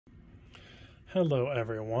Hello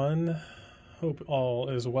everyone, hope all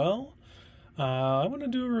is well. I want to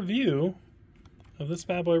do a review of this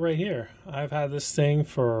bad boy right here. I've had this thing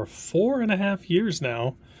for 4.5 years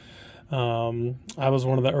now. I was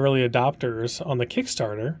one of the early adopters on the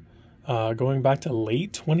Kickstarter, going back to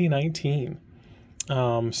late 2019.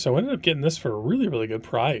 So I ended up getting this for a really good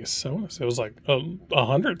price. So it was like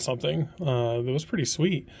 100 something. It was pretty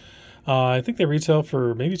sweet. I think they retail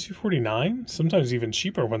for maybe $249, sometimes even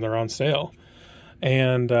cheaper when they're on sale.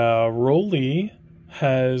 And Roli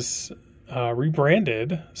has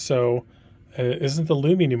rebranded, so it isn't the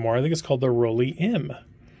Lumi anymore. I think it's called the Roli M.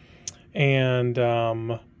 And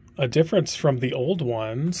a difference from the old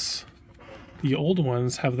ones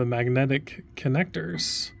have the magnetic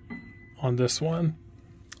connectors on this one.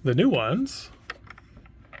 The new ones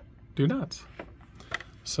do not.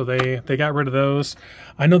 So they got rid of those.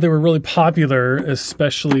 I know they were really popular,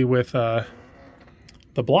 especially with the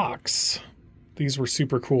blocks. These were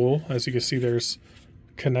super cool. As you can see, there's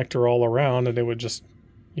connector all around, and it would just,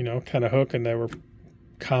 kind of hook, and they were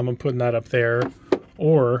common putting that up there.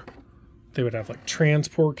 Or they would have like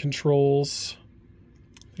transport controls,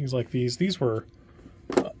 things like these. These were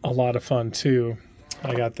a lot of fun too.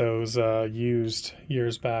 I got those used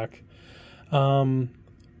years back.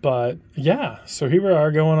 But yeah, so here we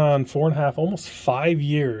are going on 4.5, almost 5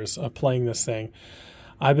 years of playing this thing.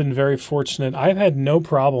 I've been very fortunate. I've had no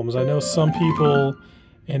problems. I know some people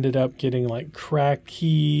ended up getting like cracked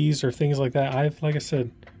keys or things like that. Like I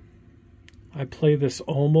said, I play this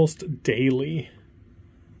almost daily.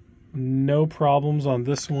 No problems on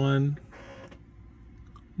this one.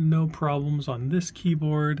 No problems on this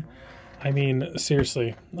keyboard. I mean,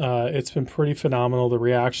 seriously, it's been pretty phenomenal, the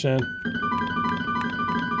reaction.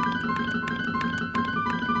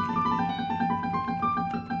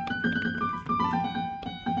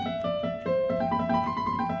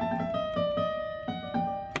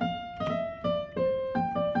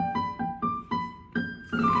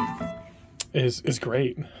 Is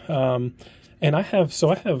great. And I have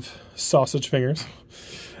sausage fingers,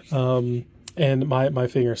 and my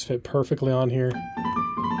fingers fit perfectly on here.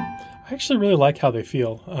 I actually really like how they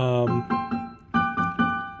feel.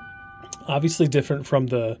 Obviously different from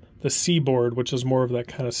the C board, which is more of that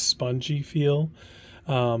kind of spongy feel.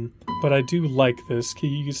 But I do like this.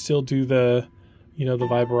 You can still do the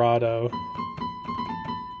vibrato.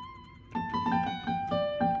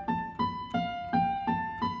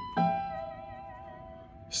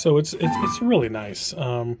 So it's really nice.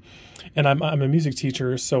 And I'm a music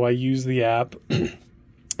teacher, so I use the app, the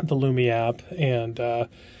Lumi app, and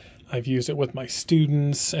I've used it with my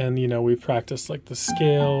students, and we've practiced like the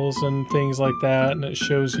scales and things like that, and it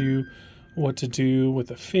shows you what to do with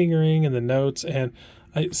the fingering and the notes. And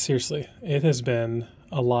seriously, it has been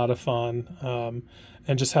a lot of fun,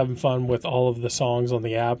 and just having fun with all of the songs on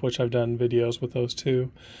the app, which I've done videos with those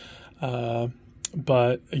too.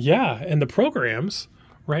 But yeah, and the programs.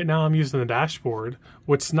 Right now I'm using the dashboard.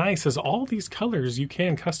 What's nice is all these colors you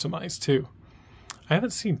can customize too. I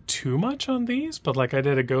haven't seen too much on these, but like I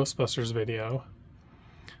did a Ghostbusters video.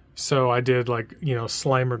 So I did like,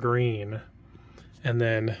 Slimer green. And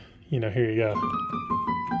then, here you go.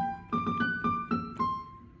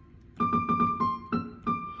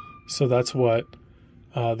 So that's what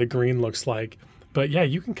the green looks like. But yeah,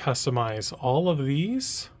 you can customize all of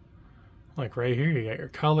these. Like right here, you got your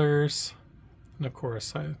colors. And of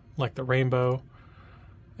course, I like the rainbow,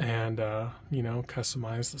 and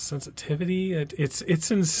customize the sensitivity. It's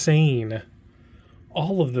insane.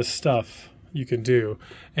 All of this stuff you can do.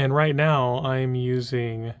 And right now I'm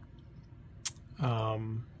using,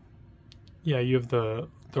 you have the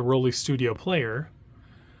Roli Studio Player,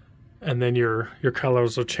 and then your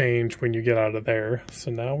colors will change when you get out of there. So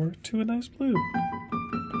now we're to a nice blue.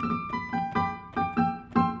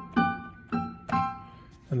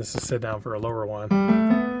 And this is sit down for a lower one.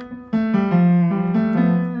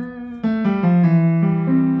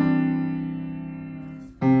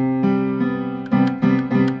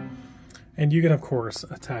 And you can, of course,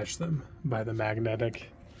 attach them by the magnetic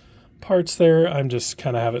parts there. I'm just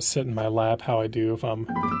kind of have it sit in my lap how I do if I'm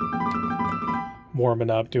warming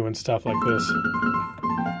up, doing stuff like this.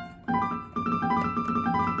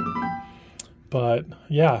 But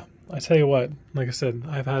yeah, I tell you what, like I said,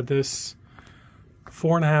 I've had this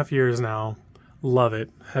 4.5 years now. Love it.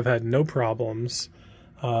 Have had no problems.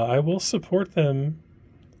 I will support them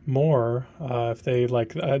more if they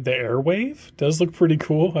like. The Airwave does look pretty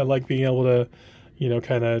cool. I like being able to,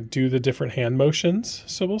 kind of do the different hand motions.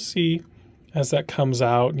 So we'll see as that comes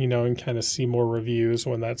out, and kind of see more reviews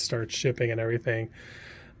when that starts shipping and everything.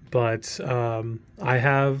 But I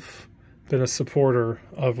have been a supporter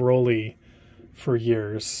of Roli for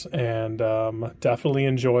years, and definitely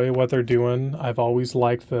enjoy what they're doing. I've always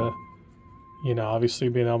liked the, obviously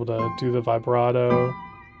being able to do the vibrato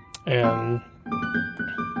and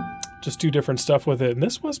just do different stuff with it. And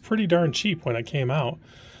this was pretty darn cheap when it came out,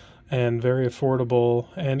 and very affordable,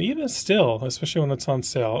 and even still, especially when it's on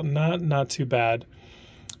sale, not too bad.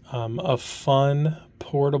 A fun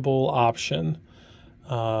portable option,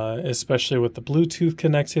 especially with the Bluetooth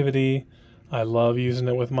connectivity. I love using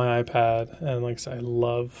it with my iPad, and like I said, I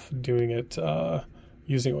love doing it,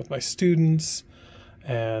 using it with my students,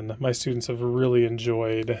 and my students have really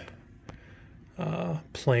enjoyed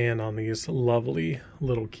playing on these lovely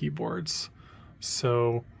little keyboards.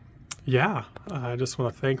 So yeah, I just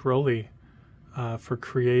want to thank Roli for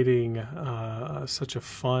creating such a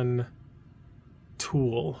fun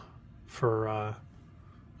tool for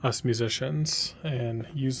us musicians, and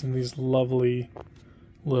using these lovely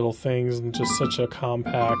little things in just such a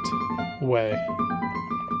compact way.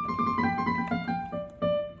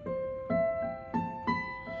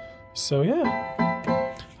 So yeah,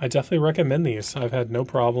 I definitely recommend these. I've had no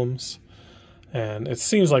problems, and it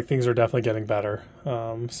seems like things are definitely getting better.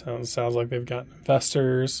 Sounds like they've got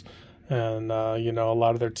investors, and a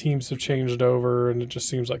lot of their teams have changed over, and it just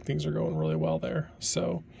seems like things are going really well there.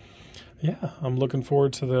 So yeah, I'm looking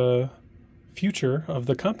forward to the future of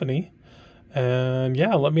the company. And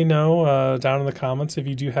yeah, let me know down in the comments if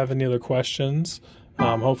you do have any other questions.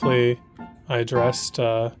 Hopefully I addressed,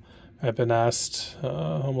 I've been asked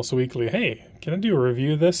almost weekly, hey, can I do a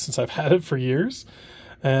review of this, since I've had it for years?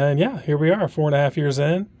 And yeah, here we are, 4.5 years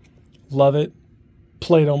in. Love it.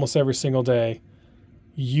 Play it almost every single day.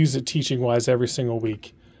 Use it teaching-wise every single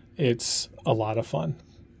week. It's a lot of fun.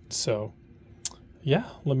 So yeah,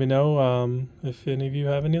 let me know if any of you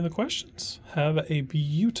have any other questions. Have a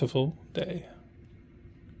beautiful day.